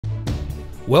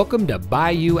Welcome to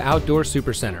Bayou Outdoor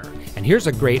Supercenter, and here's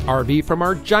a great RV from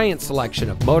our giant selection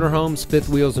of motorhomes, fifth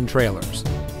wheels, and trailers.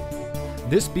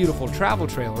 This beautiful travel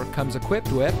trailer comes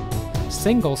equipped with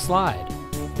single slide,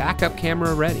 backup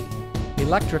camera ready,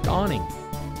 electric awning,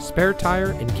 spare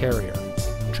tire and carrier,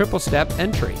 triple step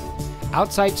entry,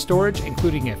 outside storage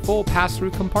including a full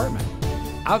pass-through compartment,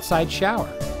 outside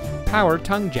shower, power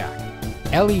tongue jack,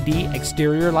 LED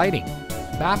exterior lighting,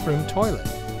 bathroom toilet,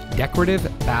 decorative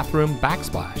bathroom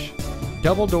backsplash,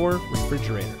 double door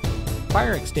refrigerator,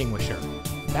 fire extinguisher,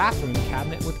 bathroom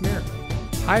cabinet with mirror,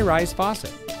 high-rise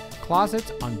faucet,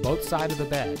 closets on both sides of the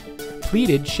bed,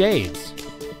 pleated shades,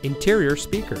 interior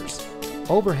speakers,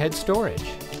 overhead storage,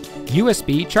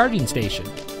 USB charging station,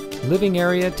 living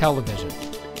area television,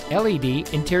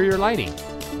 LED interior lighting,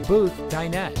 booth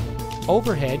dinette,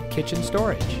 overhead kitchen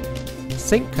storage,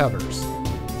 sink covers,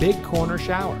 big corner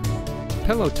shower,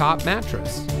 pillow top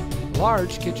mattress,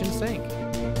 large kitchen sink,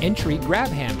 entry grab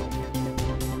handle.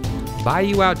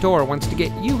 Bayou Outdoor wants to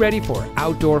get you ready for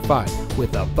outdoor fun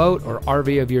with a boat or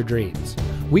RV of your dreams.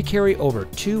 We carry over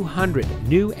 200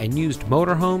 new and used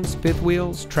motorhomes, fifth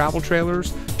wheels, travel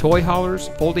trailers, toy haulers,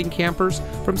 folding campers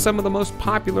from some of the most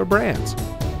popular brands.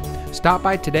 Stop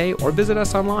by today or visit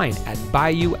us online at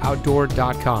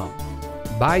BayouOutdoor.com.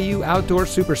 Bayou Outdoor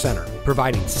Supercenter,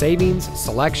 providing savings,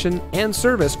 selection, and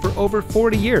service for over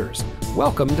 40 years.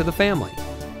 Welcome to the family.